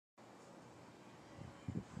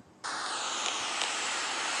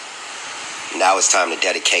Now it's time to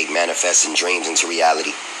dedicate manifesting dreams into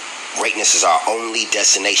reality. Greatness is our only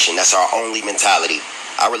destination. That's our only mentality.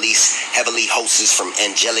 I release heavenly hosts from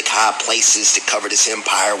angelic high places to cover this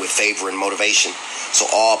empire with favor and motivation. So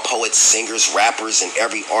all poets, singers, rappers, and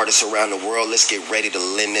every artist around the world, let's get ready to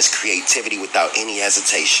lend this creativity without any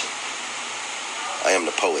hesitation. I am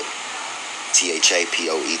the poet.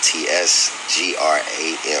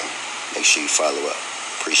 THAPOETSGRAM. Make sure you follow up.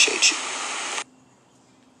 Appreciate you.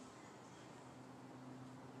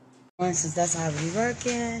 Since that's how we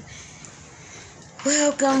working.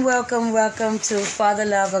 Welcome to For the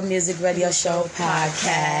Love of Music Radio Show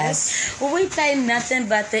podcast, where we play nothing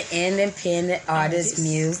but the independent artist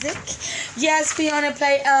music. Yes, we only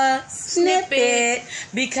play a snippet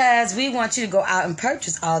because we want you to go out and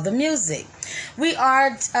purchase all the music. We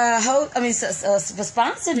are sponsored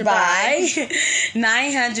by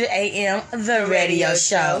 900 AM The Radio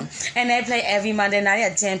Show. And they play every Monday night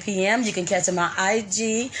at 10 p.m. You can catch them on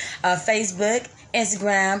IG, Facebook,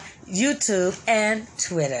 Instagram, YouTube, and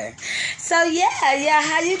Twitter. So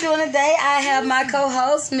how you doing today? I have my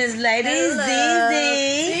co-host, Miss Lady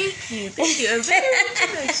ZZ. Thank you.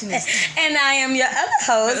 And I am your other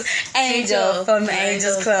host, Angel from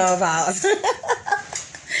Angel's Clubhouse.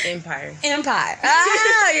 Empire.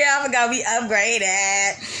 Oh, yeah, I forgot we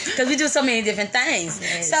upgraded because we do so many different things.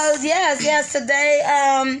 Yes. So, yes, today,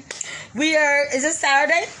 is it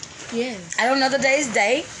Saturday? Yes. I don't know the day's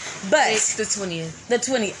date, but it's the 20th. The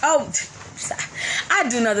 20th. Oh, I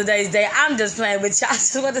do know the day's date. I'm just playing with y'all.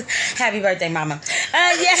 Happy birthday, Mama. Not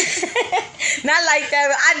like that,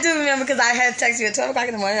 but I do remember because I had texted you at 12 o'clock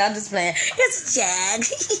in the morning. I'm just playing. It's Jag.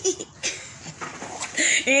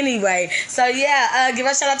 Anyway, so give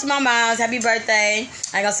a shout out to my mom. Happy birthday.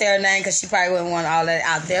 I ain't gonna say her name because she probably wouldn't want all that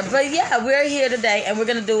out there. But we're here today and we're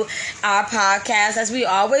gonna do our podcast as we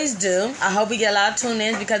always do. I hope we get a lot of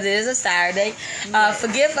tune-ins because it is a Saturday.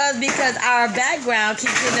 Forgive us because our background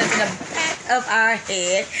keeps hitting us in the back of our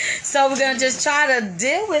head. So we're gonna just try to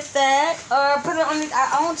deal with that or put it on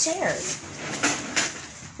our own chairs.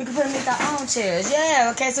 We can put it in our own chairs.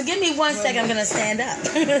 Yeah, okay. So give me 1 second. I'm gonna stand up.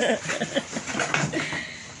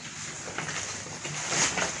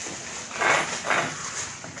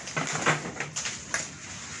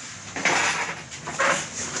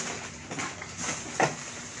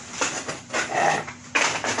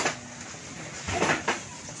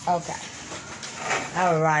 Okay.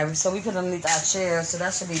 All right. So we put it underneath our chair, so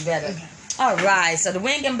that should be better. Okay. All right. So the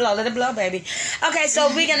wind can blow. Let it blow, baby. Okay. So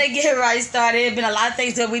we're gonna get right started. There's been a lot of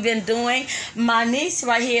things that we've been doing. My niece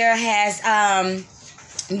right here has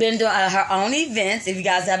been doing her own events. If you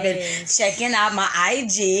guys have been checking out my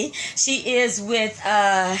IG, she is with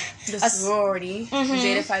the sorority,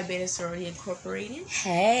 Beta Phi Beta Sorority Incorporated.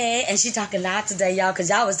 Hey, and she talking loud today, y'all, because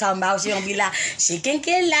y'all was talking about she gonna be loud. She can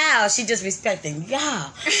get loud. She just respecting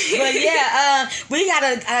y'all. But we got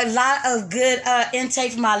a lot of good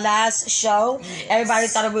intake from our last show. Yes. Everybody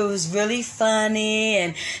thought it was really funny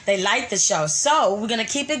and they liked the show. So we're gonna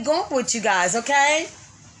keep it going with you guys, okay?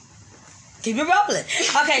 Keep it rolling.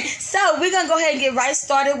 Okay, so we're going to go ahead and get right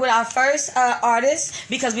started with our first artist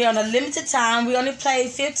because we're on a limited time. We only played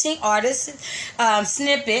 15 artists,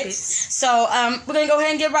 snippets. So we're going to go ahead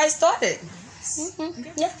and get right started. Mm-hmm.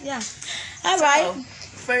 Okay. Yeah. All right.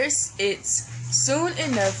 First, it's Soon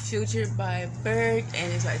Enough, featured by Bird,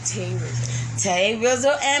 and it's by Tay Rizzo. Tay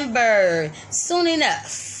Rizzo and Bird. Soon Enough.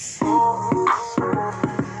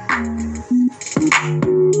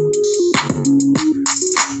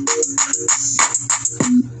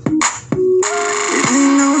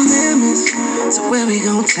 So where we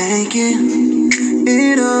gon' take it?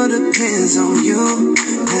 It all depends on you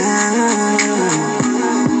now.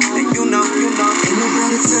 And you know, ain't no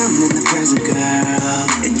better time than the present, girl.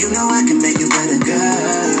 And you know I can make it better,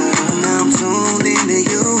 girl. Now I'm tuned into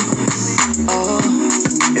you. Oh,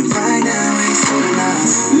 and right now ain't so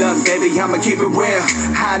enough. Look, baby, I'ma keep it real.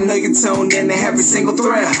 I know you're tuned into every single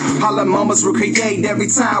thrill. All the moments we create every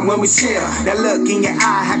time when we chill. That look in your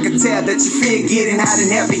eye, I can tell that you feel getting hot and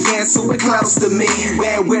heavy and super close to me.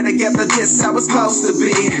 When we're together, this how it's supposed to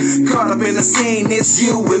be. Caught up in the scene, it's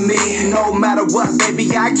you and me. No matter what,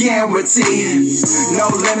 baby, I guarantee. No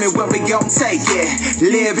limit where we gon' take it.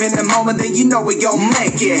 Live in the moment, then you know we gon'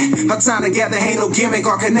 make it. Our time together ain't no gimmick,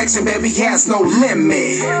 our connection, baby, has no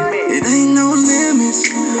limit. It ain't no limits,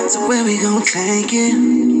 so where we gon' take it?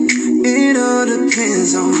 It all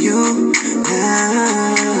depends on you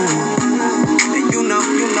now. And you know,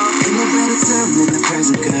 ain't no better time than the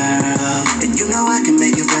present, girl. And you know I can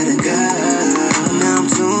make it better, girl. Now I'm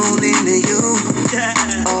tuned into you.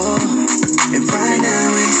 Oh, and right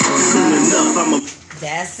now it's soon enough,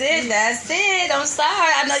 That's it. That's it. I'm sorry.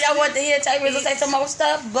 I know y'all want to hear Taylor say some more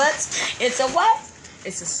stuff, but it's a what?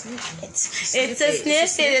 It's a snippet. It's a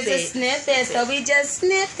snippet. So we just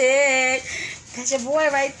snipped it. That's your boy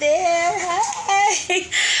right there. Hey.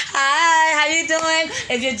 Hi, how you doing?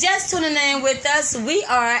 If you're just tuning in with us, we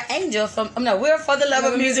are Angel we're For the Love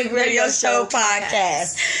of Music Radio Show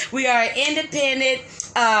podcast. We are an independent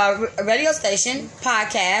radio station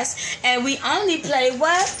podcast, and we only play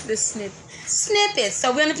what? The snippets.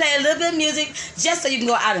 So we're going to play a little bit of music just so you can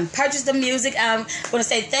go out and purchase the music. I want to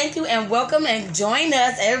say thank you and welcome and join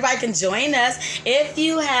us. Everybody can join us. If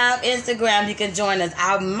you have Instagram, you can join us.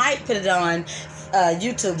 I might put it on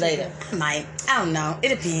YouTube later. I don't know. It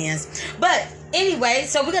depends. But anyway,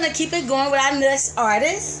 so we're going to keep it going with our next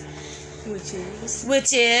artist. Which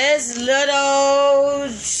is Little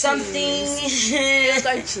something. It's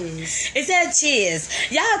like Chiz. It said Chiz.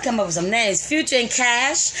 Y'all come up with some names. Future and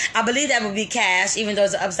Cash. I believe that would be Cash, even though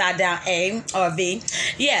it's an upside down A or V.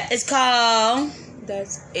 Yeah, it's called.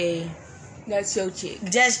 That's your chick.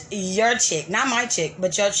 Just your chick. Not my chick,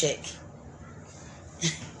 but your chick.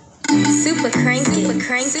 Super cranky. Hey,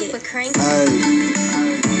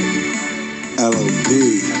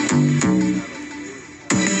 L.O.D.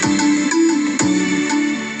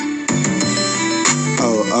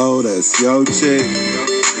 Oh, that's your chick.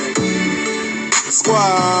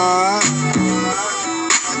 Squad.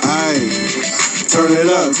 Ay, turn it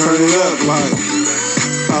up like.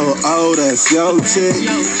 Oh, that's your chick.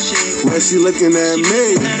 Where she looking at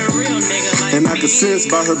me? And I can sense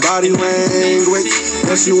by her body language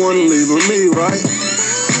that she wanna leave with me, right?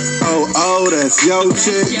 Oh, that's your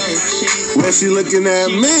chick. Where she looking at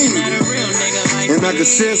me? And I can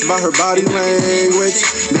sense by her body language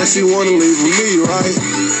that she wanna leave with me, right?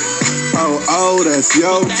 Oh, that's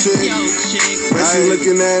your chick. Where she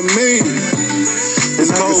looking at me?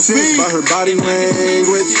 And I can sense by her body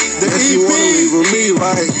language that she wanna leave with me,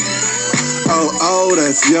 right? Oh,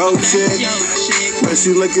 that's your chick. Where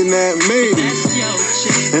she looking at me?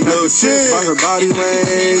 And I can sense by her body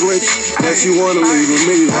language that she wanna leave with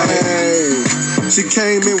me, right? Hey. She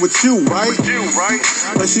came in with you, right?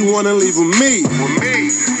 But she wanna leave with me.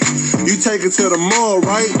 You take her to the mall,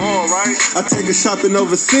 right? I take her shopping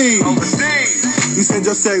overseas. You said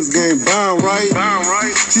your sex game bound, right?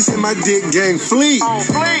 She said my dick game fleet.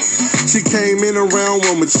 She came in around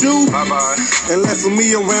 1 with you and left with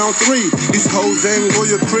me around 3. These hoes ain't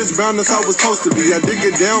loyal, Chris Brown, that's how it's supposed to be. I dig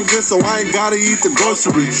it down good, so I ain't gotta eat the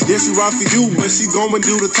grocery. Yeah, she ride for you, but she gon'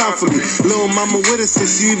 do the time for me. Little mama with it,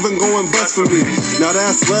 since she even going bust for me. Now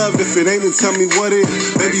that's love, if it ain't, then tell me what it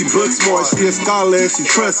is. Baby book smart, she a scholar and she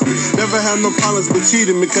trusts me. Never had no problems with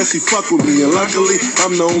cheating because she fuck with me. And luckily,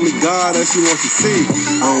 I'm the only guy that she wants to see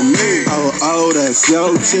on me. Oh, that's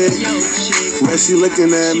your chick. Where she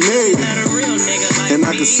looking at me? And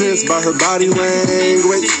I can sense by her body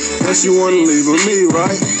language that she wanna leave with me,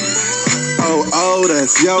 right? Oh,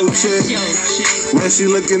 that's your chick. Where she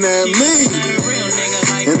looking at me?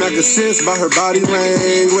 And I can sense by her body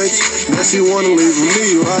language that she wanna leave with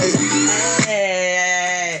me, right?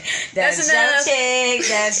 Hey, that's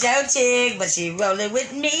your chick, but she rolling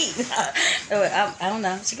with me. I don't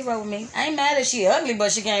know. She can roll with me. I ain't mad if she ugly,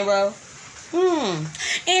 but she can't roll.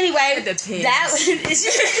 Anyway, it depends. That was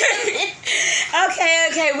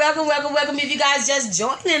okay. Welcome. If you guys just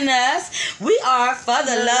joining us, we are For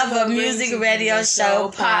the Love of Music Radio Show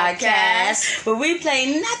podcast, but we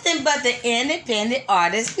play nothing but the independent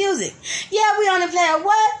artist music. Yeah, we only play a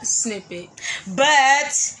what? Snippet.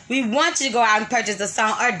 But we want you to go out and purchase the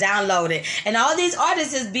song or download it. And all these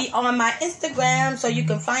artists be on my Instagram, so you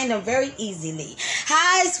can find them very easily.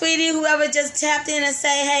 Hi, sweetie, whoever just tapped in and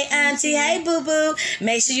say, hey, auntie, hey, boo-boo.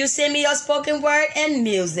 Make sure you send me your spoken word and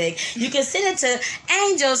music. You can send it to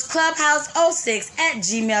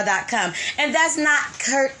angelsclubhouse06@gmail.com. And that's not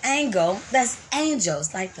Kurt Angle. That's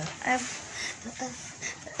angels, like the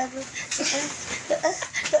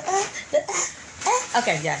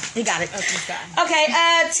Okay, yeah, you got it. Okay,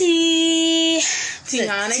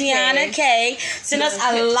 Tiana K sent us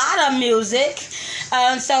a lot of music.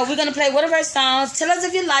 So we're gonna play one of her songs. Tell us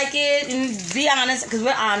if you like it and be honest, because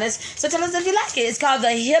we're honest. So tell us if you like it. It's called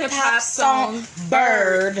the hip hop song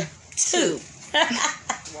Bird 2.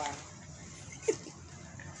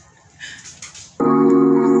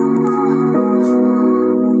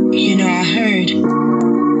 You know, I heard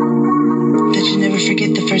that you never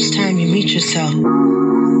forget the first time you meet yourself.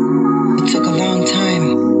 It took a long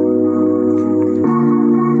time.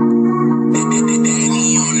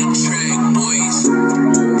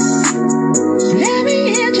 Let me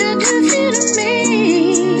introduce you to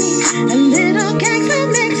me. A little gangster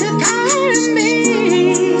makes a part of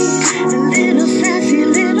me. A little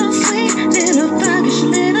sassy.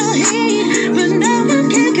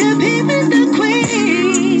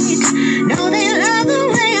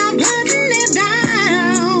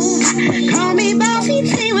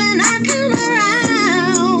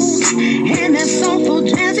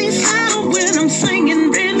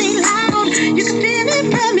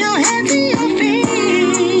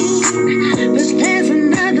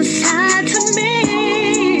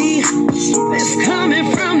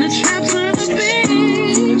 coming from the traps of the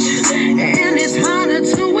beach. And it's harder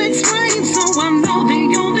to explain, so I know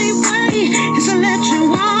the only way is to let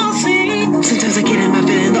you all see. Sometimes I get in my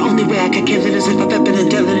feeling, the only way I can kill it is if I pep it and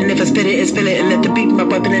tell it, and if I spit it, spill it, and let the beat my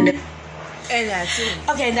weapon and And that's it.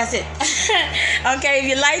 Okay, that's it. Okay, if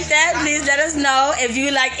you like that, please let us know. If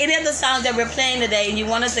you like any of the songs that we're playing today and you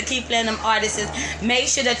want us to keep playing them artists, make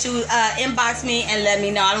sure that you inbox me and let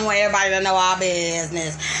me know. I don't want everybody to know our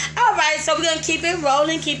business. All right, so we're going to keep it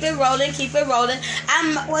rolling, keep it rolling, keep it rolling.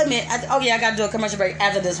 Wait a minute. I got to do a commercial break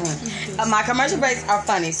after this one. My commercial breaks are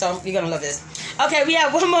funny, so you're going to love this. Okay, we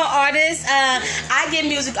have one more artist. I get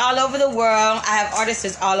music all over the world. I have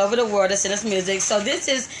artists all over the world that send us music. So this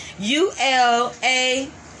is ULA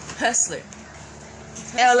Hustler.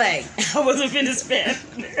 LA. I wasn't finna spin.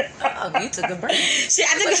 Oh, you took a break. Shit,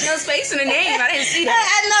 I took no space in the name. I didn't see that.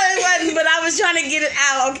 I know it wasn't, but I was trying to get it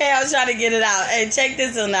out. Okay, I was trying to get it out. Hey, check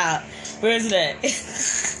this one out. Where's that?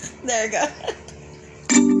 There we go.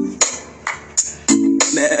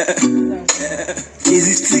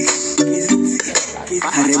 Easy stick.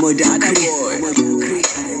 Haremo Dakri.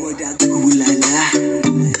 Ooh la la.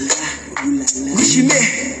 Wishime.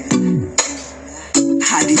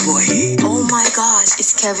 Hardy boy. Oh my gosh,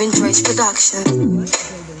 it's Kevin Drake's production.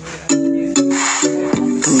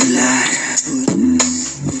 Oh Lord.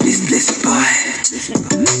 This blessed boy.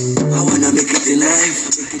 I wanna make it alive.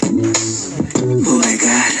 Oh my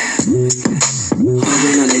God.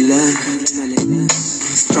 Hustling on the learn.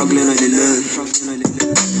 Struggling on the learn.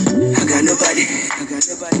 I got nobody. I got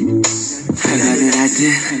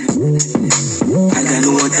nothing. I got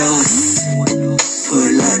no one else. For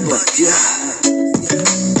a lot, but yeah.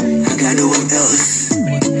 I got no one else.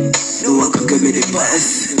 No one could give me the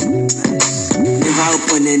buzz. Never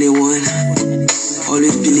open anyone.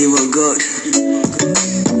 Always believe on God.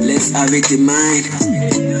 Let's have it in mind.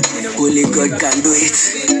 Only God can do it.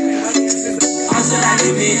 Hustle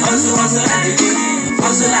like me, hustle like me.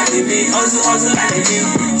 Hustle like me, hustle like me.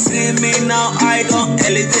 See me now, I don't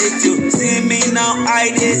elevate you. See me now, I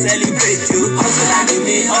dey celebrate you. Hustle like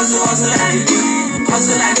me, hustle like me.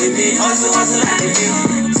 Hustle like me, hustle like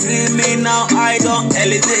me. See me now, I don't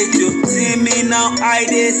elevate you. See me now, I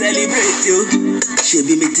dey celebrate you. She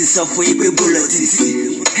be me to suffer you be bullet.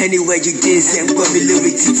 Anywhere you dance and go me live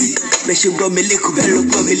it. Me should go me lick bello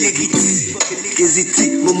go me lick it.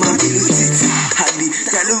 Kiziti, mama be lutiti. Habi,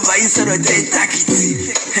 talo vai soro de takiti.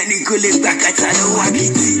 Any go lick back at talo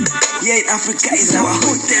wakiti. Yeah, Africa is our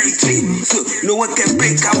whole territory, so no one can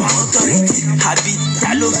break our authority. Habi,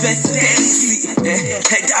 talo best tendency.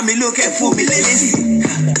 Head me look at fool me lazy.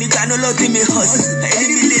 Nigga no love me hustle,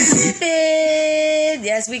 enemy lazy.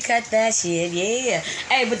 Yes, we cut that shit, yeah.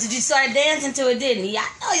 Hey, but did you start dancing to it, didn't you? I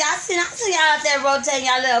know y'all seen y'all out there rotating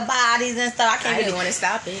y'all little bodies and stuff. I didn't want to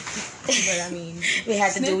stop it, but I mean, we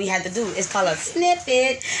had to do. It's called a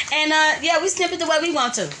snippet, and yeah, we snip it the way we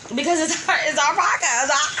want to because it's our podcast.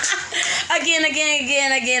 Again.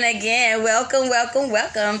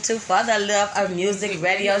 Welcome to For the Love of Music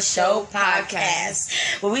Radio Show podcast,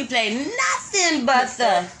 where we play nothing but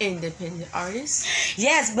the independent artists.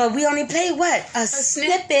 Yes, but we only play what? A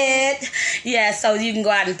snippet. Yeah, so you can go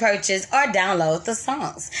out and purchase or download the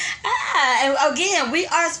songs. And again, we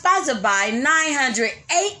are sponsored by 900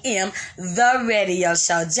 AM, the radio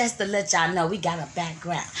show. Just to let y'all know, we got a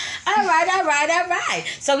background. All right.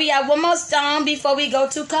 So we have one more song before we go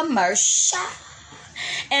to commercial.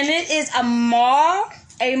 And it is Amor.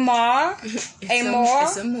 It's a more.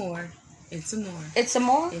 It's a more? It's a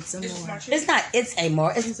more. It's not it's a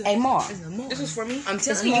more. It's a more. This was for me. I'm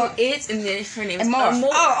telling you, it's and then her name is more.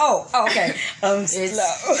 Oh, okay. It's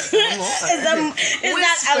slow. It's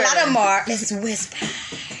not a lot of more. It's whisper.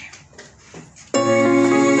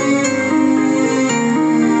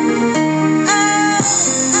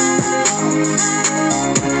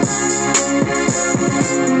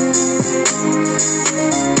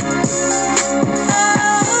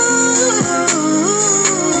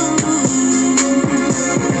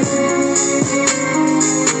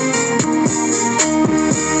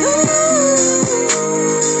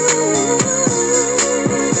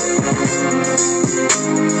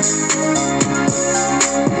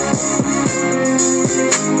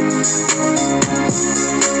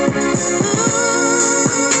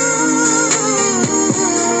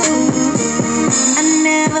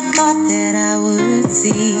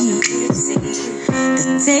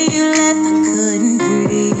 The day you left, I couldn't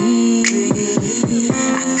breathe. I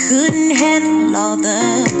couldn't handle all the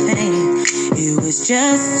pain. It was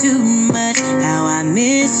just too much. How I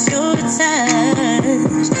miss your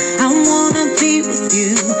touch. I wanna be with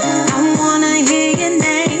you. I wanna hear your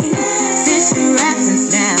name. Since your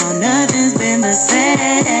absence now, nothing's been the same.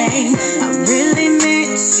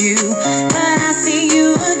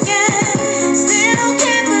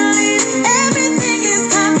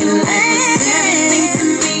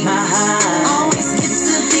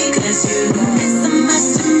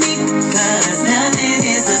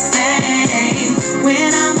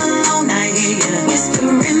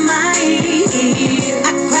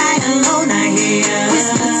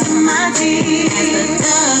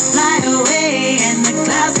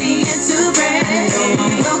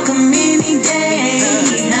 welcome any day.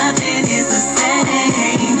 Nothing is the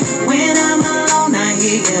same. When I'm alone, I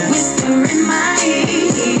hear you whisper in my ear.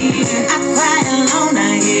 I cry alone, I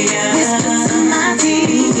hear you whisper to my teeth.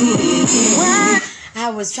 I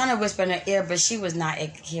was trying to whisper in her ear, but she was not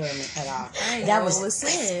hearing me at all. That was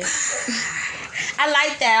said. I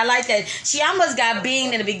like that. She almost got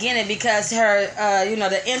beamed in the beginning because her,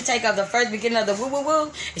 the intake of the first beginning of the woo woo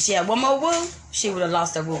woo. If she had one more woo, she would have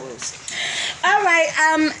lost her woo woos. All right.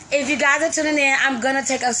 If you guys are tuning in, I'm gonna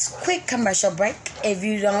take a quick commercial break. If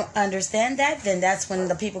you don't understand that, then that's when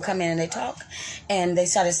the people come in and they talk and they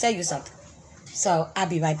start to say you something. So I'll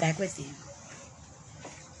be right back with you.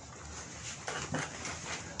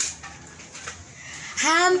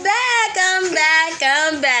 I'm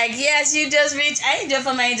back. Yes, you just reached Angel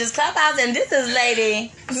from Angel's Clubhouse, and this is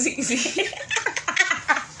Lady.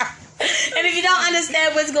 And if you don't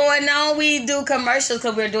understand what's going on, we do commercials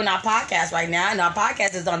because we're doing our podcast right now, and our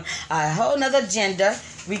podcast is on a whole nother gender,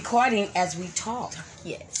 recording as we talk.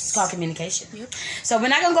 Yes. It's called communication. Yep. So we're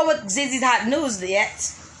not going to go with Zizi's Hot News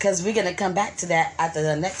yet, because we're going to come back to that after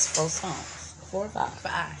the next 4 songs. 4 or 5?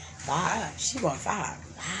 5. She going 5.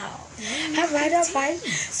 Wow. All right.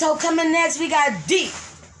 So coming next, we got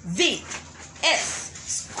DVS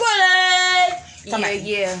Squillet.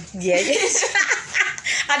 Yeah.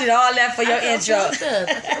 I did all that for your intro.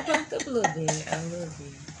 I bumped up a little bit.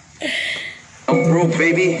 I'm broke,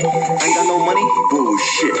 baby. Ain't got no money?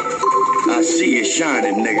 Bullshit. I see it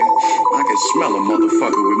shining, nigga. I can smell a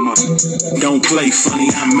motherfucker with money. Don't play funny,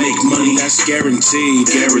 I make money, that's guaranteed.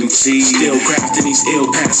 Still crafting these ill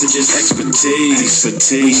passages, expertise.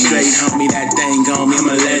 Straight help me, that thing on me,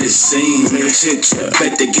 I'ma let it sing. Let's hit ya,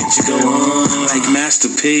 bet to get you go on like Master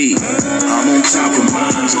P. I'm on top of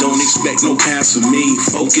mine, don't expect no pass from me.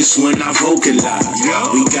 Focus when I vocalize.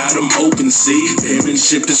 We got them open, see.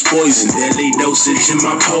 Penmanship is poison, deadly dosage in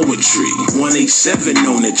my poetry. 187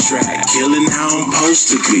 on the track, killing how I'm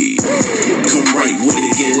supposed to be. Come right with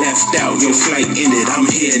it, get left out. Your flight ended, I'm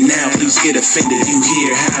here now. Please get offended, you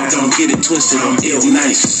hear how? Don't get it twisted, I'm ill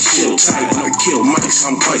nice. Chill tight, I kill mice,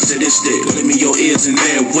 I'm quite sadistic. Let me your ears and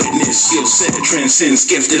bear witness. Skill set transcends,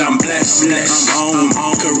 gifted, I'm blessed. I'm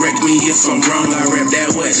on, correct me if I'm wrong. I rap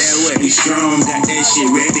that west, be strong, got that shit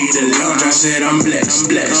ready to launch. I said I'm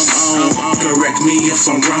blessed. I'm on, correct me if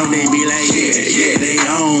I'm wrong. They be like, yeah, they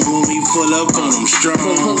on. When we pull up on them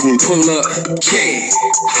strong. Pull up,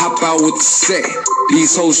 hop out with the set.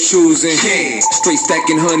 These hoes choosing, straight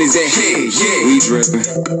stacking honeys at we drippin',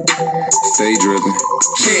 stay drippin',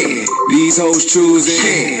 these hoes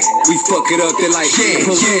choosing, we fuck it up, they like,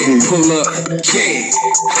 pull up,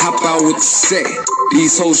 hop out with the set.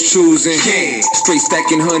 These hoes choosing, straight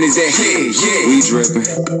stacking honeys at we drippin',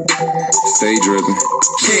 stay drippin',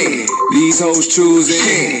 these hoes choosing,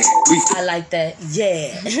 I like that,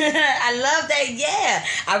 I love that,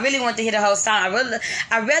 I really want to hear the whole song.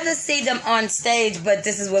 I'd rather see them on stage, but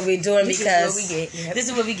this is what we're doing because this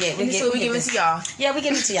is what we get. This is what we giving to y'all. Yeah, we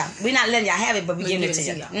giving it to y'all. We're not letting y'all have it, but we giving it to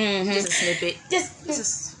y'all. Mm-hmm. Just a snippet.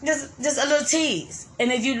 Just a little tease.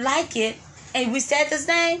 And if you like it, and we said this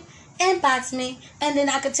name, inbox me, and then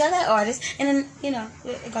I could tell that artist, and then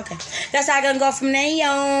okay. That's how I'm gonna go from there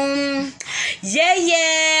on.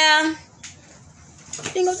 Yeah.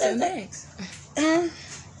 You gonna say next?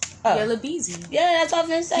 Yella Beezy. Yeah, that's what I'm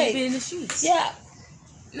gonna say. Keep it in the streets. Yeah.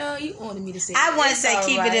 No, you wanted me to say. I want to say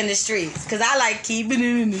keep it in the streets because I like keeping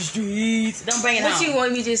it in the streets. Don't bring it home. But you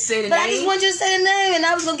wanted me to just say the but name. I just want you to say the name, and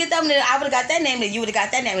I was gonna get that one. I would have got that name, then you would have got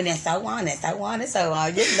that name, and then so on. You're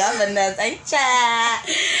loving us, ain't ya?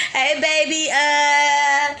 Hey, baby.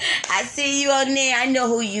 I see you on there. I know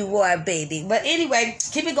who you are, baby. But anyway,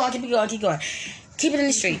 keep it going. Keep it in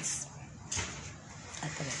the streets.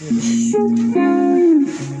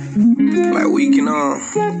 Like we can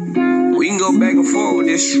go back and forth with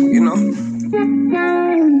this,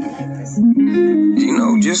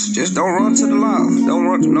 just don't run to the law. Don't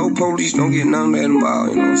run to no police, don't get none of that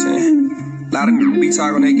involved, you know what I'm saying? A lot of niggas be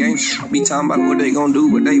talking that game, be talking about what they gonna do,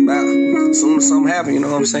 what they about. As soon as something happen, you know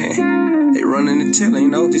what I'm saying? They running and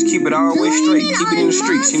telling, just keep it all the way straight. Keep it in the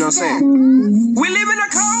streets, you know what I'm saying? We live in a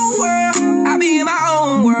cold world, I be in my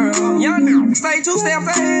own world. Young niggas stay 2 steps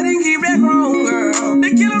ahead and keep that grown girl. The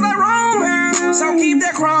killers are wrong girl, so keep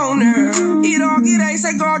that crown girl. Eat or get a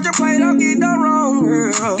say guard your plate, don't get the wrong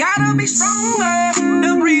girl. Gotta be stronger,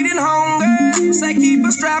 the breeding hunger. Say keep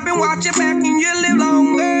a strap and watch your back and you live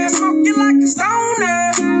longer. Smoke you like a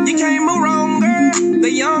stoner, you can't move wronger. The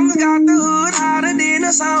young's got the hood hotter than a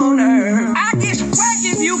sauna. I get you whack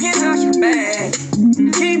if you can touch your bag.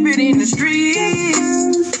 Keep it in the streets.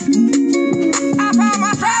 I found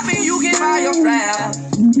my strap and you can buy your strap.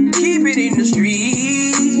 Keep it in the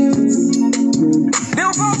streets.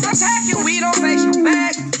 our folks attack you, we don't face you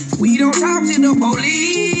back. We don't talk to the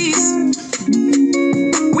police.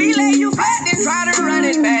 We lay you flat and try to run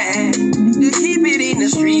it back. To keep it in the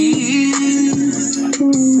streets.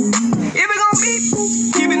 If it gon' beat,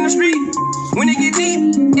 keep it in the street. When it get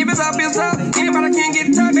deep, if it's up, it's up. Anybody can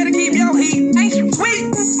get tough, better keep your heat. Ain't you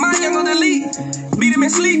sweet? My young on the lead. Beat him in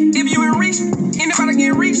sleep, if you in reach. Anybody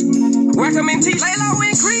can reach. Work them and teach. Lay low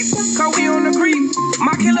and creep, cause we on the creep.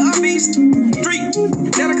 My killer a beast. Street.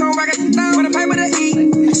 Never come back down with a paper to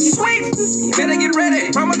eat. Sweet. You better get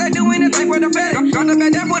ready. Promise they do anything for the fed. Got the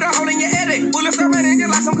bed that put a hole in your edit. Bullets are ready, just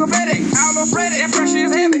like some confetti. All on Freddy, that pressure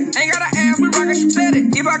is heavy. Ain't got an ass, we rockin' you steady.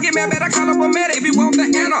 If I get mad, better call up a medic. If you want the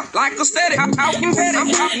anna, like a steady. I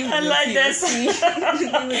like that.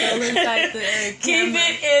 Keep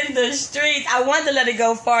it in the streets. I wanted to let it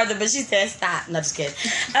go farther, but she said stop. No, just kidding.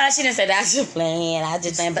 She didn't say that. I was just playing. I was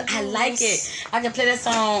just playing. But I like it. I can play that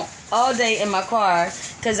song all day in my car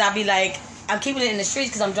because I'll be like, I'm keeping it in the streets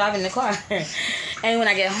because I'm driving the car. And when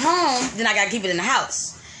I get home, then I got to keep it in the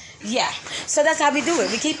house. Yeah. So that's how we do it.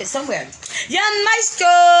 We keep it somewhere. Young Maestro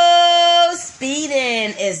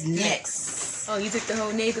Speeding is next. Oh, you took the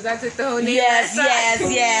whole name because I took the whole name. Yes, yes,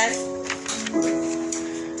 yes.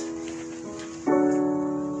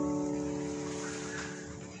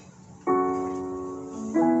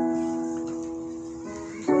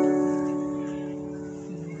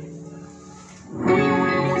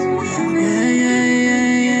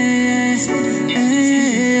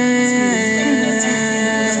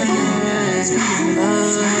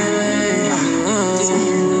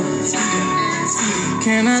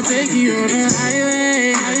 Can I take you on the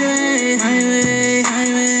highway, highway, highway,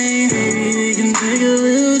 highway? Baby, we can take a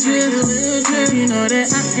little trip, You know that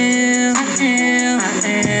I am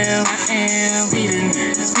speeding,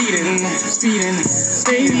 speeding.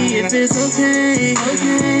 Baby, if it's okay,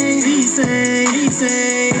 please say.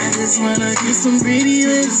 I just wanna kiss some pretty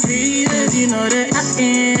lips, You know that I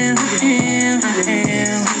am speeding.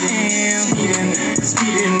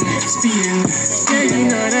 Yeah, you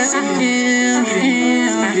know that I am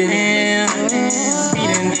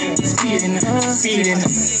speeding.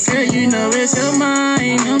 Girl, you know it's your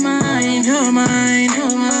mind.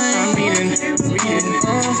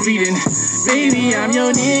 I'm speeding. Baby, I'm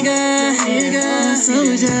your nigga,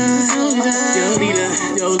 soldier.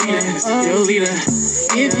 Your leader.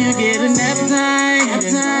 If you get an appetite,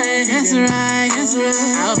 that's right.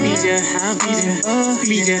 I'll feed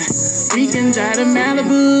ya. We can drive to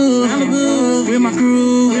Malibu with my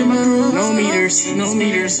crew. No meters.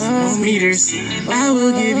 I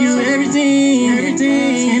will give you everything,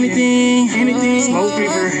 anything. Smoke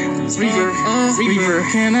reaper.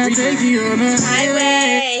 Can I take you on the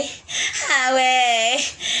highway?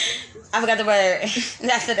 I forgot the word.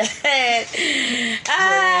 After that.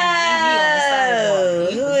 Oh,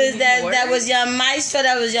 who is that? That was Young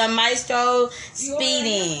Maestro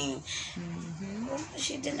Speeding.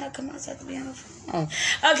 She did not come outside to be on the phone.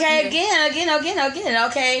 Okay, again.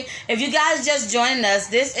 Okay, if you guys just joined us,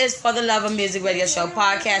 this is For the Love of Music Radio Show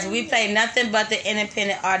podcast. We play nothing but the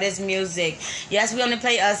independent artist music. Yes, we only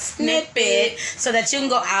play a snippet so that you can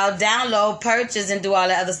go out, download, purchase, and do all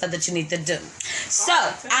the other stuff that you need to do. So,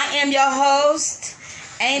 I am your host,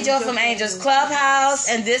 Angel from Angel's Clubhouse,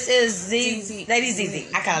 and this is Lady ZZ.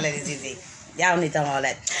 I call her Lady ZZ. Y'all don't need to know all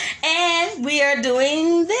that. And we are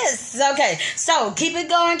doing this. Okay, so keep it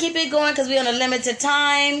going, because we're on a limited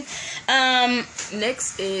time.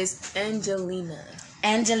 Next is Angelina.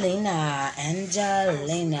 Angelina's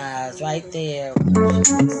right there.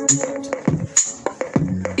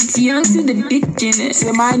 It's young to the beginning.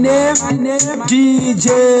 Say my name,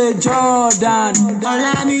 DJ Jordan. All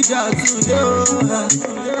I need to do,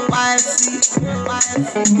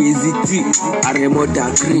 Easy T,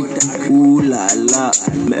 Aremota Creek, ooh la la.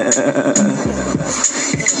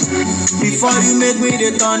 Before you make me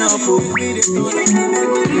the turn up,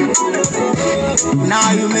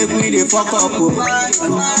 now you make me the fuck up.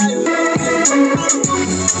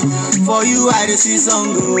 For you I see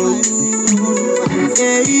some good.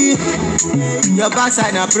 Hey, your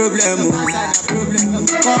backside a problem.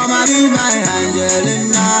 Come and be my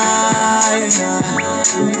Angelina.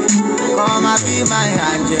 Come and be my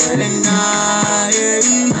Angelina.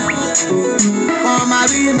 Come and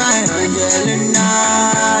be my Angelina.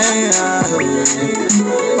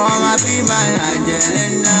 Come and be my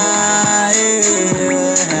Angelina.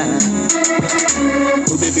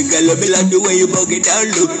 Oh baby girl, me like the way you bug it down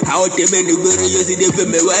low. How they make the good you see they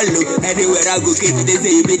feel me well low. Anywhere I go, kids they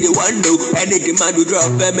say you be the one though. Anything man do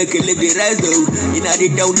drop and make it live the rest though. In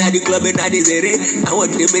the town, in the club, in the city. I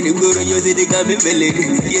want them in the good you see they got me feeling.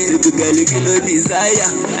 Yeah, baby girl, you no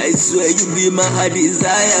desire. I swear you be my heart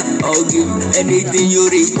desire. I'll give anything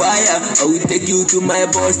you require. I will take you to my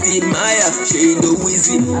boss Team Maya. She no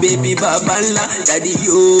easy, baby Babala. Daddy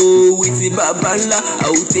yo, Wizzy Babala.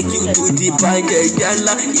 I will take you to the bank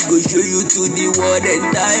Gala. He go show you to the world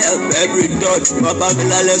entire. Every dot, Papa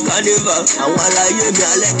Milale Carnival. I wanna hear me,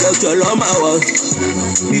 I let Dr. Loma was.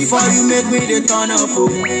 Before you make me the turn up, oh.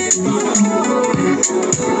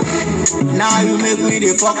 Now you make me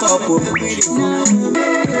the fuck up, oh.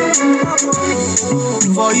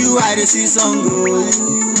 For you I dey see some go.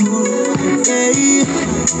 Hey,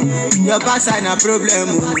 your backside na problem,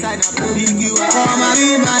 oh. Big you come and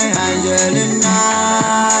be my Angelina.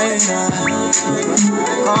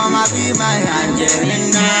 Come and be my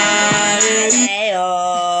Angelina. Hey,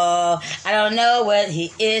 oh, I don't know what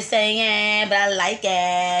he is saying, but I like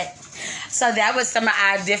it. So that was some of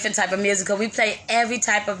our different type of music. We play every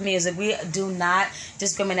type of music. We do not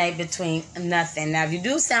discriminate between nothing. Now, if you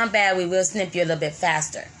do sound bad, we will snip you a little bit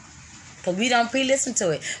faster. Because we don't pre-listen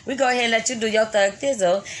to it. We go ahead and let you do your thug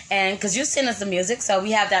thizzle. And because you send us the music, so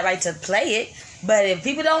we have that right to play it. But if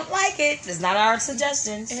people don't like it, it's not our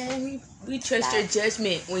suggestions. And we trust your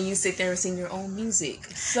judgment when you sit there and sing your own music.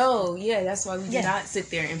 So, yeah, that's why we do not sit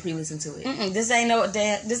there and pre-listen to it. This ain't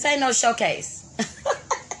no showcase.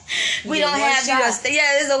 We don't have you.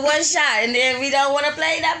 It's a one shot, and then we don't want to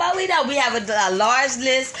play that, but we don't. We have a large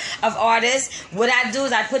list of artists. What I do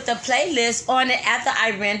is I put the playlist on it after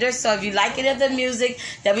I render. So if you like any of the music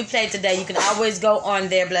that we played today, you can always go on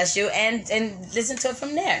there, bless you, and listen to it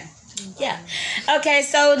from there. Yeah. Okay.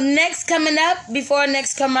 So next coming up before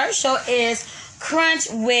next commercial is Crunch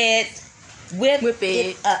with Whip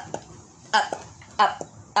It Up.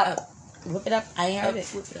 Whip it up. I ain't heard it.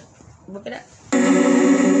 Whip it up. Whip it up.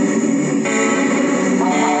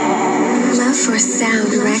 Love for Sound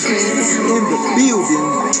Records. In the building,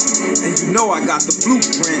 and you know I got the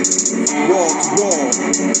blueprint. Wall to wall,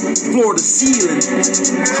 floor to ceiling.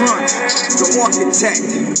 Crunch, the architect.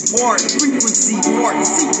 Art, frequency,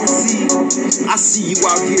 frequency. I see you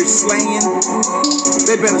out here slaying.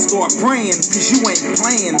 They better start praying, cause you ain't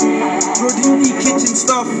playing. Girl, do you need kitchen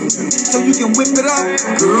stuff so you can whip it up?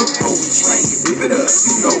 Girl, go slaying, whip it up.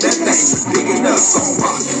 You know that thing is big enough. Gon'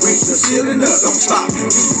 rock, raise the ceiling up. Don't stop,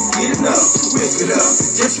 get enough. Whip it up,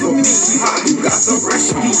 just for me, how you got the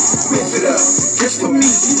recipe. Whip it up, just for me,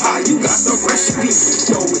 how you got the recipe.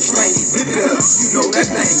 Know it's lame, whip it up, you know that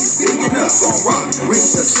thing is big enough. Gon' rock,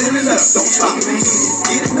 raise the ceiling up, don't stop,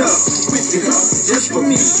 get enough. Whip it up, just for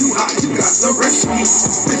me, how you got the recipe.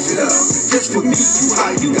 Whip it up, just for me,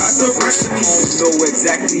 how you got the recipe. Know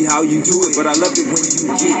exactly how you do it, but I love it when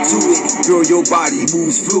you get to it. Girl, your body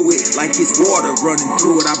moves fluid, like it's water running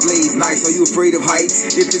through it. I blaze nice, are you afraid of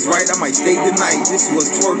heights? If it's right, I might stay the night. This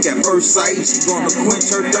was twerk at first sight. She's gonna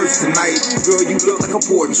quench her thirst tonight. Girl, you look like a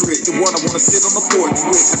portrait. The one I wanna sit on the porch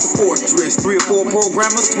with at the fortress. 3 or 4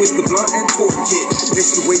 programmers twist the blunt and torch it.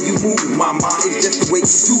 It's the way you move, my mind. It's just the way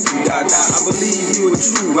you do, da. I believe you a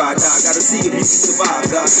true ride, gotta see if you can survive,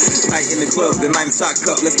 da. Night in the club, the night shot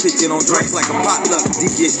cup. Let's pitch it on drinks like a potluck.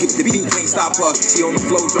 DJ skip the beat, can't stop us. She on the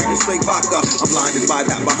floor, drinking straight vodka. I'm blinded by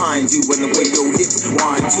that behind you. And the way your hips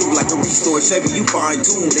wind too, like a restore Chevy, you fine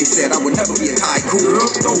tune. They said I would never be a tycoon. Girl,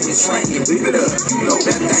 don't be slanging, whip it up. You know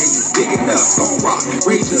that thing is big enough. Gon' rock,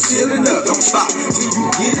 raise the ceiling up. Don't stop till you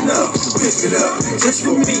get enough. Whip it up, just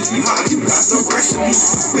for me, how you got the recipe.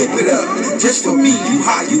 Whip it up, just for me,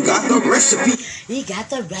 how you got the recipe. We got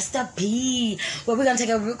the recipe. Well, we're gonna take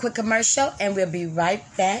a real quick commercial, and we'll be right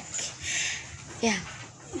back. Yeah.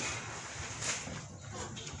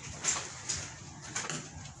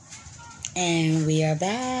 And we are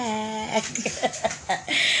back.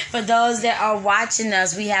 For those that are watching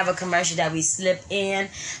us, we have a commercial that we slip in.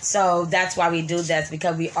 So that's why we do that,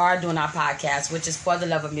 because we are doing our podcast, which is For the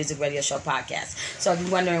Love of Music Radio Show podcast. So if you're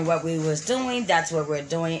wondering what we was doing, that's what we're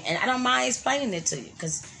doing. And I don't mind explaining it to you,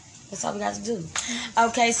 because that's all we got to do.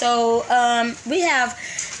 Okay, so we have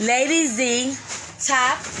Lady Z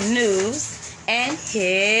Top News. And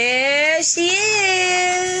here she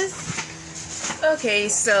is. Okay,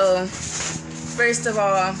 so first of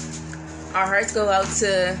all, our hearts go out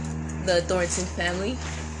to the Thornton family,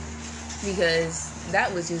 because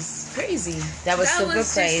that was just crazy. That was super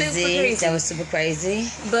crazy. That was super crazy.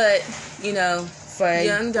 But, you know, for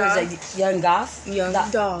Young Dolph. Young Dolph? Young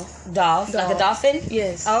Dolph. Dolph. Like a dolphin?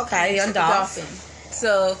 Yes. Okay, Young Dolph. Dolphin.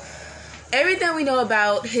 So, everything we know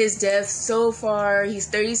about his death so far, he was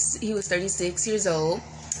 36 years old.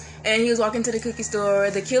 And he was walking to the cookie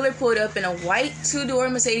store. The killer pulled up in a white 2-door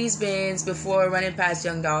Mercedes-Benz before running past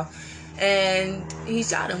Young Dolph. And he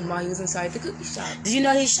shot him while he was inside the cookie shop. Did you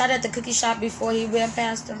know he shot at the cookie shop before he ran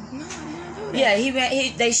past him? No, I didn't know that.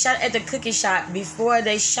 Yeah, they shot at the cookie shop before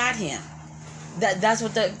they shot him. That's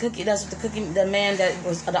what the man that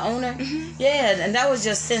was the owner. Mm-hmm. Yeah, and that was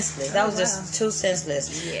just senseless. That was just too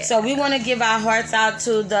senseless. Yeah. So we want to give our hearts out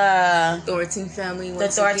to the Thornton family. The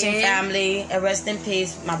Thornton family. Rest in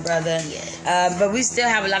peace, my brother. Yes. But we still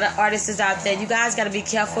have a lot of artists out there. You guys got to be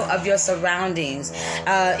careful of your surroundings.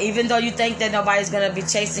 Even though you think that nobody's gonna be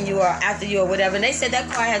chasing you or after you or whatever. And they said that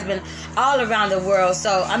car has been all around the world.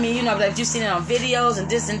 So I mean, like you've seen it on videos and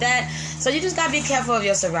this and that. So you just gotta be careful of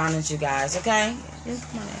your surroundings, you guys. Okay.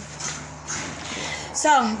 Come on in.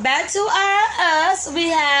 So back to us, we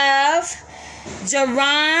have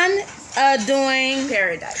Jerron doing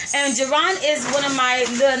Paradise, and Jerron is one of my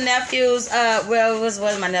little nephews. Well, it was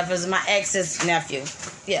one of my nephews, my ex's nephew.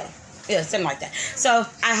 Yeah, something like that. So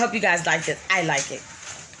I hope you guys like it. I like it.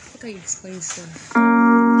 Look how you explain stuff.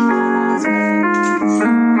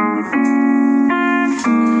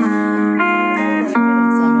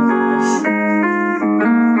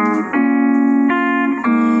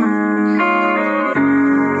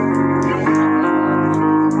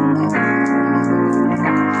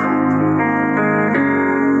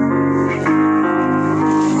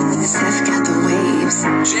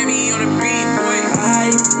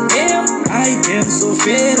 So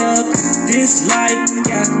fed up, this life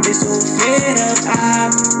got me so fed up.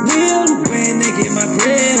 I will win and get my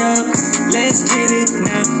bread up. Let's get it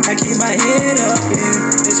now. I keep my head up.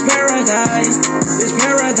 Yeah. It's paradise, it's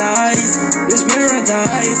paradise, it's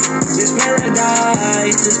paradise, it's paradise,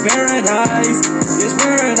 it's paradise, it's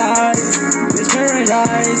paradise, it's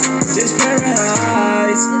paradise, it's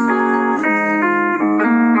paradise.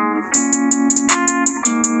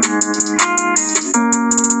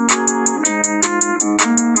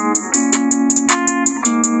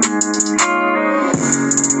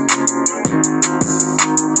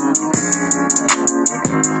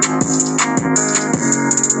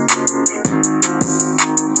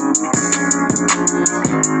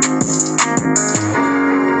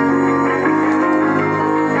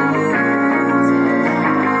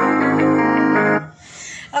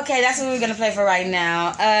 Okay, that's what we're gonna play for right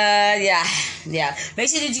now. Yeah. Make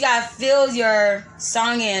sure that you guys fill your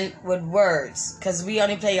song in with words, cause we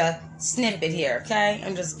only play a snippet here. Okay,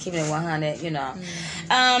 I'm just keeping it 100. You know.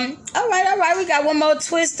 All right. We got one more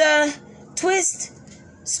twist. Is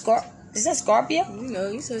that Scorpio?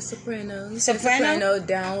 You said soprano. Soprano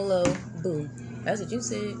down low, boom. That's what you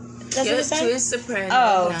said. That's what you said? Twist soprano.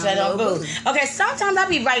 Oh, down low, boom. Okay, sometimes I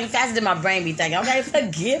be writing faster than my brain be thinking. Okay,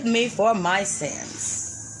 forgive me for my sins.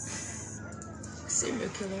 Serial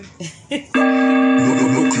killer.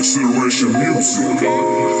 No consideration music.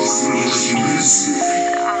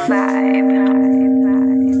 Vibe.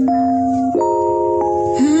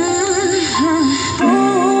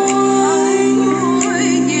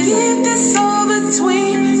 Keep this all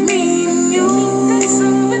between me and you. This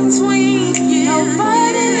all between you.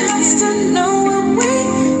 Nobody has to know what we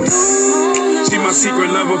do. She my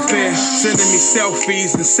secret love affair, sending me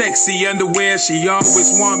selfies in sexy underwear. She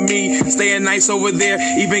always want me, staying nice over there.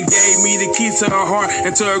 Even gave me the key to her heart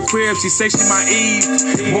and to her crib. She say she my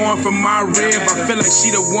Eve, born from my rib. I feel like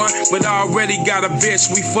she the one, but I already got a bitch.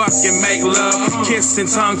 We fucking make love, kissing,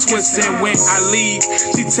 tongue twisting when I leave.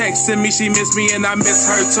 She texting me, she miss me and I miss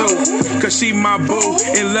her too. Cause she my boo,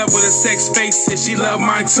 in love with a sex face and she love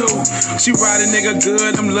mine too. She ride a nigga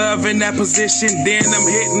good, I'm loving that position. Then I'm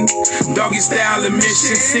hitting doggy style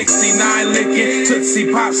admission, 69 licking,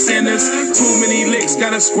 Tootsie Pop centers. Too many licks,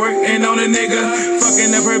 got a squirtin' on a nigga.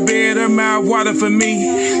 Fucking up her bed, her mouth water for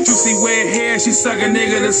me. Juicy wet hair, she suck a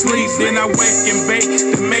nigga to sleep. Then I wake and bake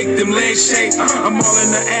to make them legs shake. I'm all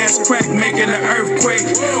in the ass crack, making an earthquake.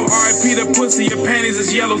 R.I.P. the pussy, your panties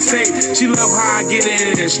is yellow tape. She love how I get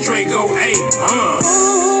in it and straight go 8.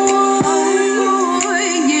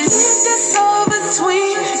 That's all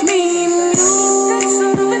between me and you. That's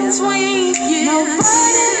all between you.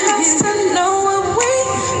 Nobody has to know what we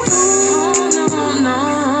do. No.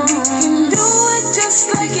 You do it just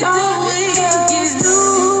like you always do.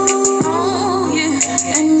 Oh,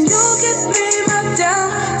 yeah. And you get me right down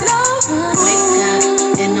low.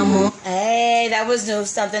 Hey, that was new. new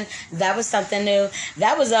something. That was something new.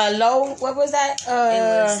 That was a low. What was that? It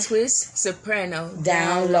was Twist Soprano.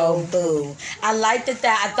 Down Low Boo. I liked it.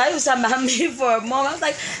 That I thought he was talking about me for a moment. I was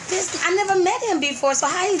like, this. I never met him before, so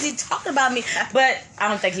how is he talking about me? But I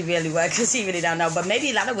don't think he really was, because he really don't know. But maybe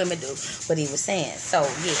a lot of women do what he was saying. So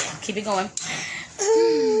yeah, keep it going.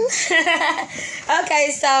 Okay,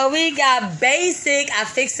 so we got Basic. I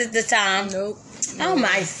fixed it this time. Nope. Oh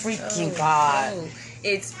my freaking God. No.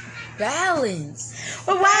 It's Balance.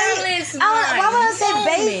 Well, why would I say moment.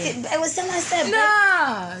 Basic? It was somebody said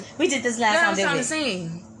Nah. We did this last time, didn't we? to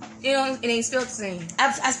sing. It ain't spelled the same.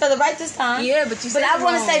 I spelled it right this time. Yeah, but you said I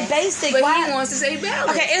want to wrong. say Basic. But why? he wants to say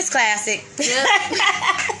Balance. Okay, it's classic. Yeah.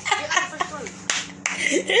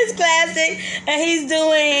 It's classic. And he's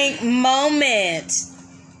doing Moment.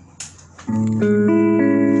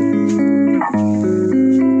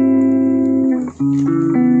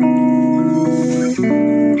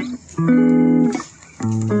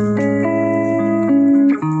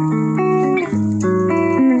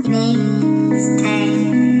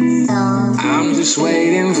 I'm just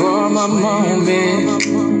waiting for my moment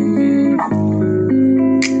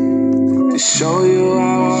to show you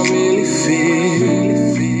how I really feel.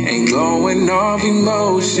 Ain't going off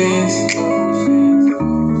emotions.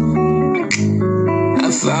 I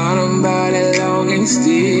thought about it long and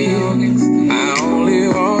still. I only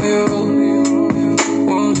want you,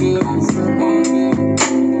 want you, want you.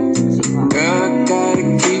 Girl, I gotta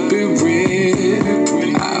keep it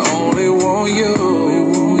real. I only want you.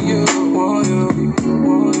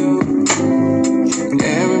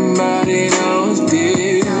 Everybody knows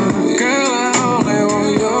this. Girl, I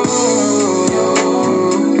only want you.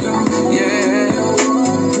 Yeah.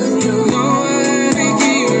 You know I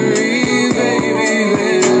keep it real, baby.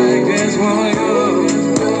 I just want you.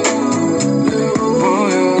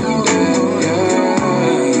 Want you. Yeah.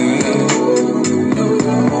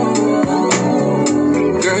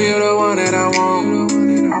 Girl, you're the one that I want.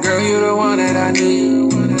 Girl, you're the one that I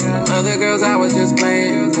need. Other girls I was just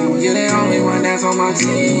playing. You're the only one that's on my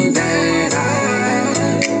team that I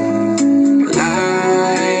like.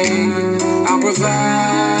 I'll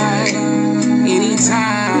provide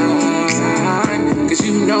anytime. Cause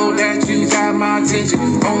you know that you got my attention.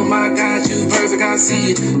 Oh my God, you perfect, I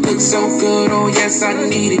see it. Look so good, oh yes, I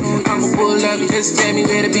need it. I'ma pull up, just tell me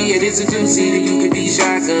where to be at. It's a two-seater, you could be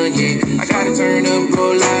shotgun, yeah. I gotta turn up,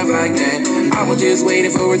 go live like that. I was just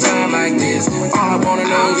waiting for a time like this. All I wanna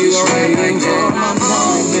know is you right like that.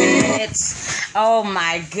 Oh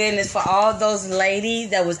my goodness, for all those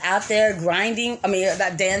ladies that was out there grinding,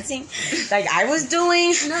 not dancing, like I was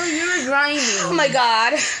doing. No, you were grinding. Oh my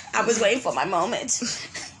God, I was waiting for my moment.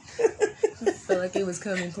 I felt like it was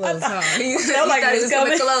coming close, huh? I felt like it was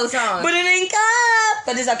coming close, huh? But it ain't come.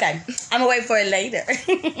 But it's okay. I'm gonna wait for it later.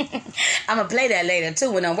 I'm gonna play that later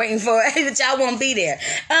too when I'm waiting for it. But y'all won't be there.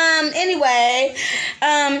 Anyway,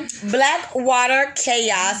 Blackwater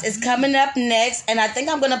Chaos is coming up next, and I think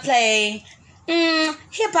I'm gonna play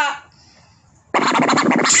hip hop.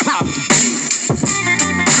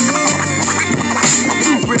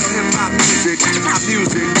 Real hip hop music,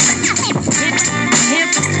 Yeah.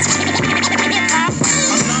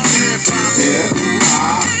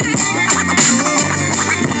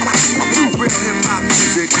 Real hip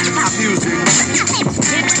hop music.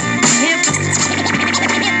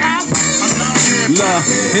 Love,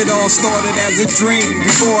 it all started as a dream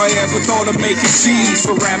before I ever thought of making cheese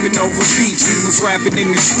for rapping over beats. We was rapping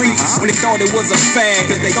in the streets when they thought it was a fad,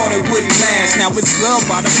 cause they thought it wouldn't last. Now it's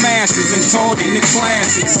loved by the masses and taught in the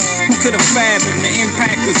classes. Who could have fathomed the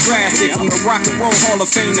impact was drastic? From the Rock and Roll Hall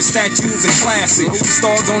of Fame to statues and classics.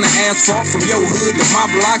 Stars on the asphalt from your hood to my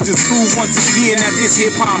block, just prove once again that this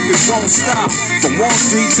hip hop is won't stop. From Wall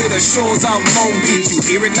Street to the shores out in Long Beach, you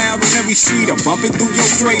hear it loud on every street. I'm bumping through your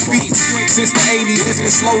Dre beats. Since the 80s, it's been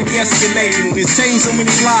slowly escalating. It's changed so many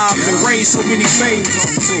lives and raised so many babies.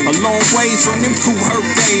 A long ways from them Kool Herc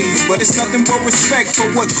days, but it's nothing but respect for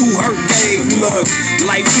what Kool Herc gave. Look,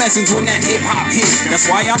 life lessons when that hip hop hit. That's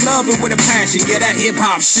why I love it with a passion. Yeah, that hip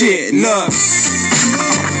hop shit. Look.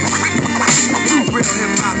 Real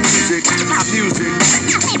hip hop music. Yeah.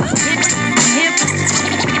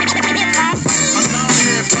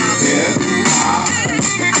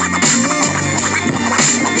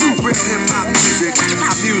 Real hip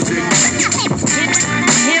hop music.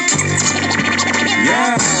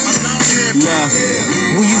 Yeah. love.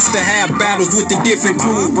 We used to have battles with the different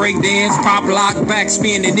crews, breakdance, pop lock,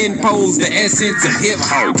 backspin, and then pose the essence of hip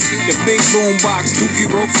hop. The big boom box,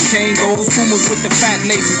 Dookie ropes and Kangos, Pumas with the fat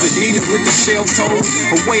laces, Adidas with the shell toes.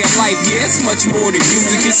 A way of life, yeah, it's much more than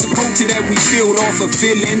music. It's a culture that we build off of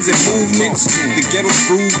feelings and movements. The ghetto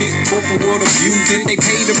screwed it, corporate world abused it. They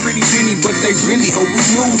paid a pretty penny, but they really hope we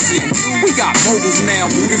lose it. We got moguls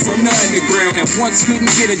now, rooted from the underground, and once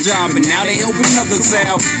couldn't get a job, and now they helping others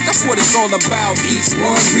out. That's what it's all about. Each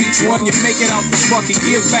one, reach one, you make it out the bucket,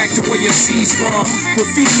 give back to where your seeds from.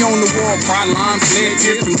 Graffiti on the wall, pride lines, flare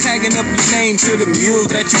tips, from tagging up your name to the mules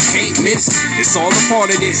that you can't miss. It's all a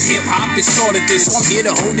part of this. Hip hop that started this, so I'm here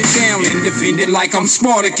to hold it down and defend it like I'm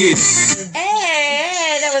Spartacus.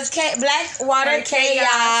 Hey, that was Blackwater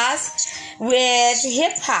Chaos with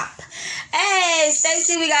hip hop. Hey,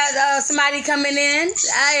 Stacy, we got somebody coming in.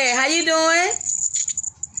 Hey, how you doing?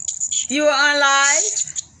 You were on live.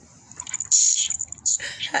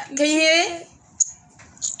 Can you hear it?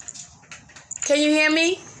 Can you hear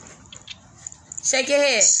me? Shake your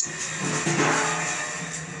head.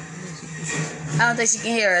 I don't think she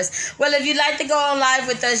can hear us. Well, if you'd like to go on live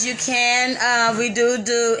with us, you can. We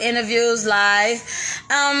do interviews live.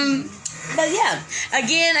 But yeah,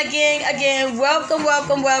 again,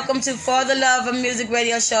 welcome to For the Love of Music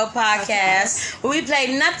Radio Show podcast, where we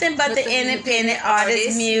play nothing but the independent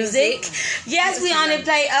artist music. Yes, we only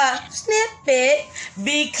play a snippet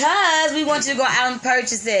because we want you to go out and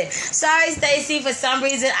purchase it. Sorry, Stacy, for some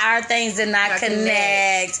reason our things did not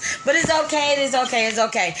connect. But it's okay.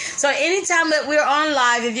 So anytime that we're on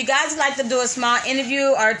live, if you guys would like to do a small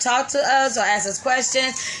interview or talk to us or ask us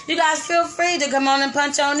questions, you guys feel free to come on and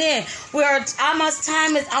punch on in.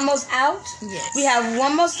 Time is almost out. Yes. We have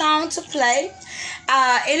one more song to play.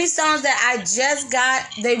 Any songs that I just got,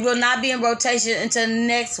 they will not be in rotation until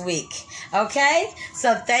next week. Okay?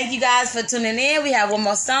 So thank you guys for tuning in. We have one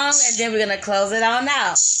more song and then we're going to close it on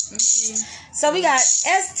out. Okay. So we got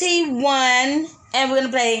ST1 and we're going to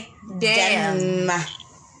play Damn.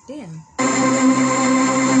 Damn.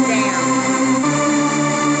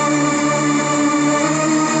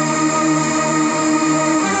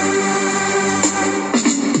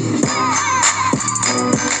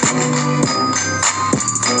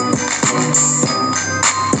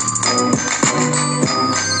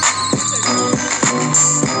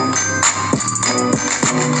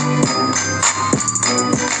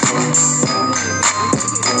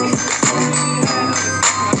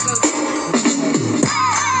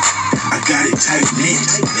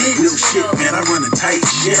 Real shit, man, I run a tight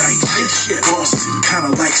shit. Boston,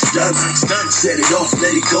 kinda like stunner. Set it off,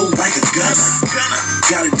 let it go like a gunner.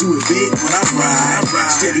 Gotta do it big when I ride.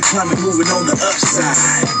 Steady climbing, moving on the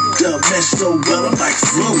upside. Dub mesh so well, I'm like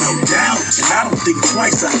flu, no doubt. And I don't think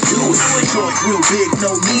twice I do it. Talk real big,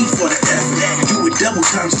 no need for the effort. Do it double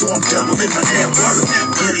time, so I'm doubling my net worth.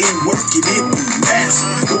 Put in work, and it be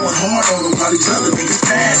massive. Going hard on them while these other niggas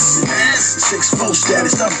passing. 6'4"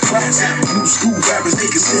 status, I'm classic. New school rappers,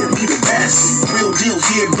 they consider me the bastard. Real deal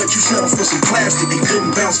here, but you settle for some plastic. They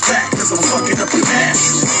couldn't bounce back, cause I'm fucking up your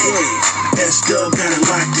mattress. Yeah, S-Dub got it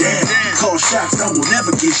locked down. Call shots, I will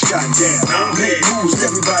never get shot down. Make moves,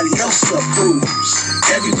 everybody else approves.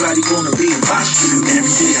 Everybody gonna be in my shoes.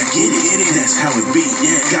 Every day I get it, that's how it be.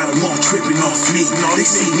 Yeah, got them all tripping off me. They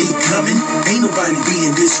see me coming, ain't nobody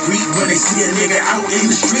being discreet. When they see a nigga out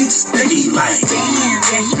in the streets, they be like, damn,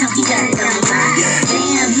 yeah, he know he got it on the line. Yeah.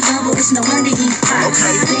 Damn, he humble, it's no wonder he fine.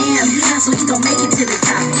 Okay. Damn, he hustle, he gon' make it to the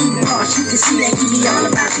top. Even boss, you can see that he be all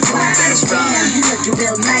about the grind. Damn, he looking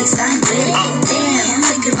real nice, I'm with it. Damn, I'm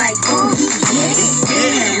looking like, oh, he get it.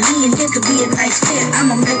 Damn, me and him could be a nice fit.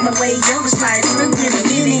 I'ma make my way over, slide through in a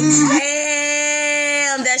minute.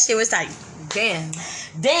 Damn, that shit was tight. Damn,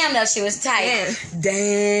 that shit was tight.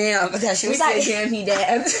 Damn, that shit was tight. Damn, he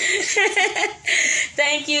dabbed.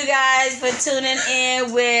 Thank you guys for tuning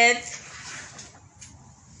in with.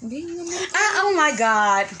 Oh my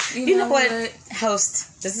God! You know what? Host.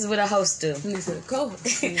 This is what a host do.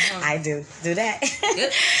 I do that.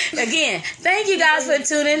 Yep. Again, thank you guys for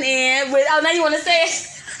tuning in with. Oh, now you want to say it?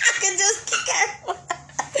 I can just kick it.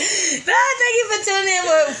 Thank you for tuning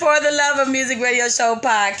in For the Love of Music Radio Show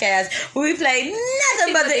podcast, where we play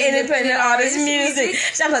nothing but the independent artist music.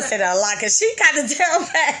 I'm gonna say that a lot because she got to tell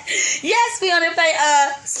back. Yes, we only play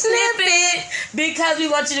a snippet because we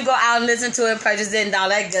want you to go out and listen to it, purchase it, and all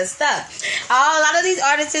that good stuff. A lot of these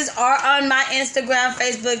artists are on my Instagram,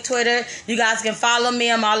 Facebook, Twitter. You guys can follow me.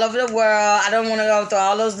 I'm all over the world. I don't want to go through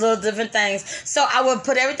all those little different things, so I will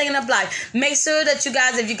put everything in a block. Make sure that you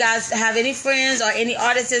guys, if you guys have any friends or any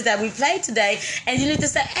artists artists that we played today, and you need to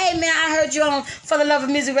say, hey man, I heard you on For the Love of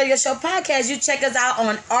Music Radio Show podcast. You check us out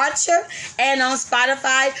on Archer and on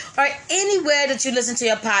Spotify or anywhere that you listen to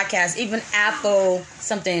your podcast, even Apple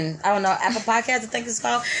something, I don't know, Apple Podcast I think it's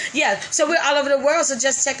called. Yeah, so we're all over the world, so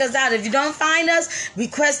just check us out. If you don't find us,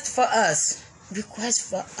 request for us,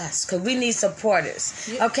 because we need supporters.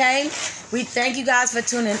 Yep. Okay? We thank you guys for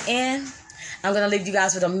tuning in. I'm going to leave you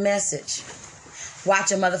guys with a message.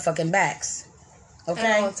 Watch your motherfucking backs. Okay?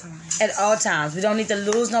 At all times. At all times. We don't need to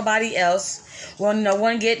lose nobody else. We want no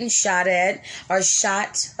one getting shot at or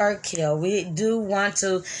shot or killed. We do want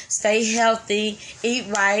to stay healthy, eat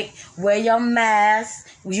right, wear your mask,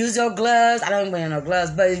 use your gloves. I don't wear no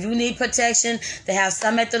gloves, but if you need protection, they have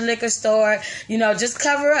some at the liquor store. You know, just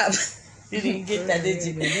cover up. You didn't get that, did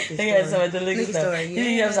you? They had some at the liquor store. You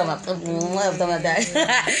didn't have something like that.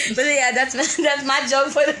 But yeah, that's my joke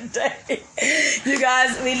for the day. You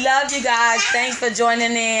guys, we love you guys. Thanks for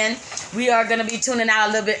joining in. We are going to be tuning out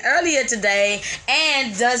a little bit earlier today.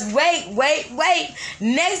 And just wait.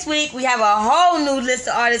 Next week, we have a whole new list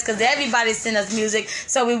of artists because everybody sent us music.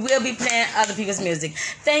 So we will be playing other people's music.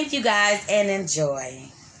 Thank you guys and enjoy.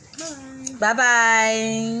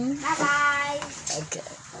 Bye-bye. Bye-bye. Okay.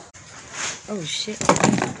 Oh shit.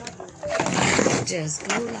 Just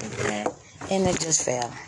go like that and it just fell.